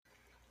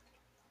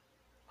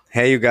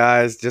Hey, you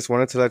guys, just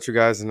wanted to let you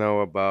guys know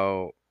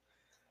about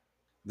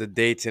the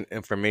dates and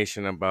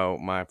information about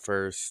my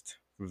first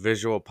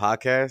visual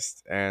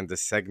podcast and the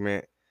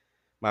segment,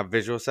 my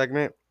visual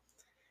segment.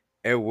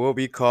 It will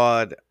be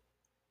called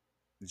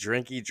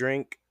Drinky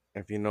Drink.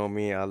 If you know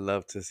me, I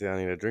love to say I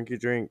need a drinky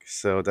drink.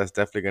 So that's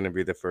definitely going to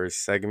be the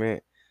first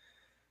segment.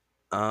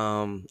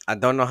 I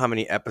don't know how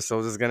many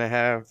episodes it's going to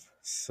have.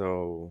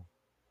 So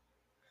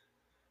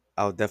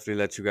I'll definitely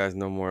let you guys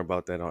know more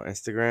about that on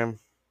Instagram.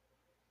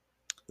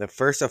 The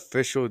first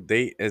official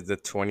date is the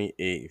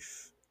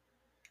 28th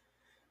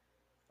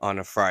on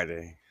a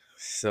Friday.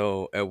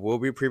 So it will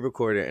be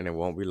pre-recorded and it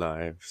won't be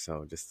live.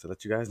 So just to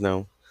let you guys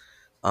know,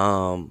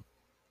 um,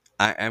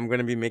 I am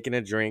gonna be making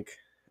a drink.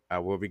 I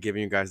will be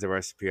giving you guys the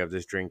recipe of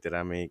this drink that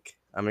I make.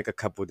 I make a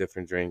couple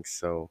different drinks.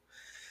 So,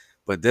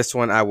 but this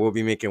one I will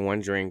be making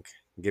one drink,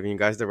 giving you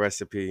guys the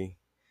recipe,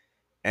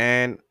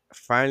 and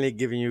finally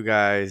giving you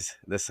guys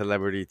the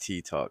celebrity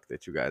tea talk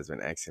that you guys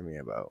been asking me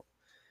about.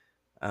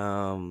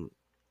 Um,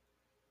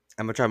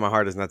 I'm gonna try my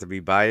hardest not to be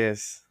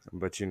biased,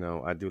 but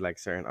I do like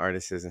certain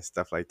artists and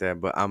stuff like that.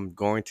 But I'm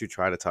going to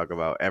try to talk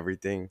about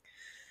everything.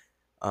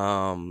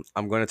 I'm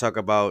going to talk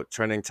about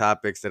trending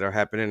topics that are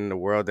happening in the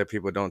world that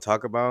people don't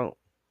talk about.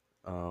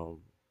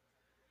 Um,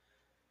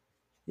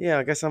 yeah,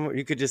 I guess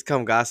you could just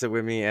come gossip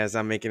with me as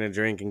I'm making a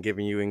drink and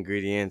giving you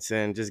ingredients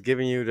and just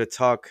giving you the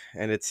talk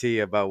and the tea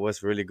about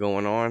what's really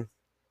going on.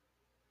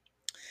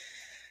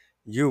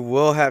 You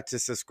will have to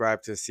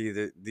subscribe to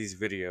see these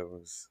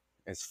videos.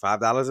 It's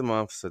 $5 a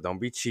month, so don't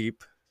be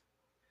cheap.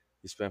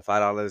 You spend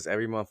 $5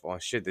 every month on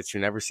shit that you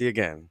never see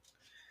again.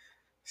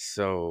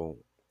 So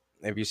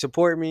if you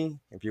support me,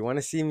 if you want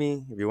to see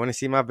me, if you want to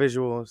see my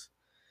visuals,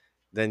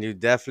 then you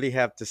definitely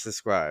have to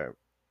subscribe.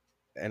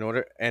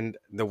 And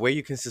the way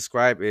you can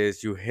subscribe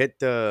is you hit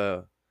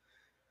the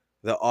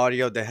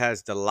audio that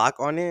has the lock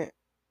on it.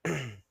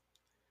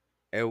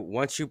 And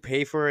once you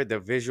pay for it, the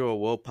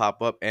visual will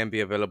pop up and be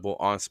available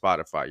on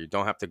Spotify. You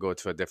don't have to go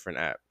to a different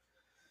app.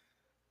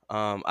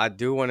 I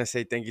do want to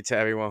say thank you to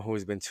everyone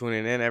who's been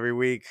tuning in every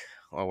week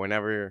or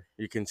whenever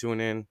you can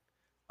tune in.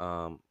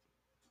 Um,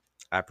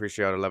 I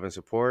appreciate all the love and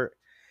support.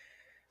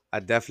 I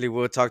definitely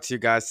will talk to you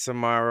guys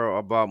tomorrow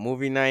about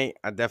movie night.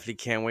 I definitely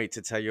can't wait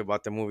to tell you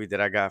about the movie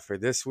that I got for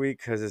this week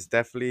because it's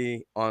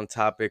definitely on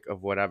topic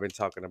of what I've been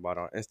talking about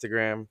on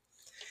Instagram.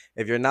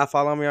 If you're not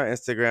following me on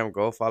Instagram,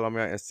 go follow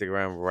me on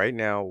Instagram right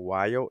now.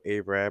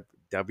 YOARAB,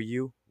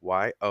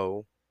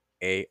 WYOARAB.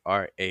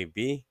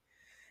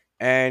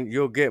 And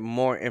you'll get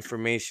more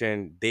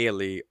information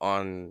daily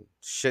on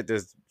shit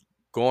that's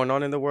going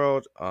on in the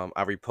world.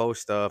 I repost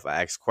stuff,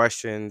 I ask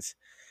questions.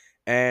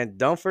 And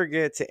don't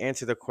forget to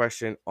answer the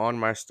question on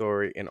my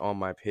story and on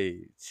my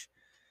page.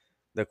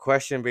 The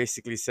question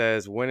basically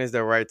says, when is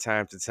the right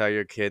time to tell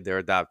your kid they're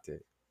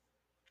adopted?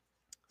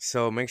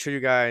 So make sure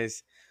you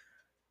guys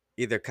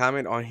either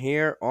comment on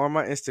here or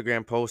my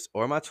Instagram post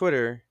or my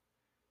Twitter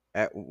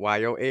at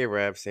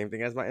YOAREV, same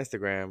thing as my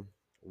Instagram,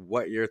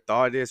 what your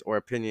thought is or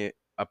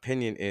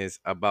opinion is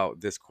about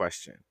this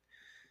question.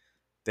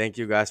 Thank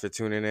you guys for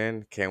tuning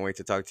in. Can't wait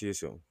to talk to you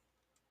soon.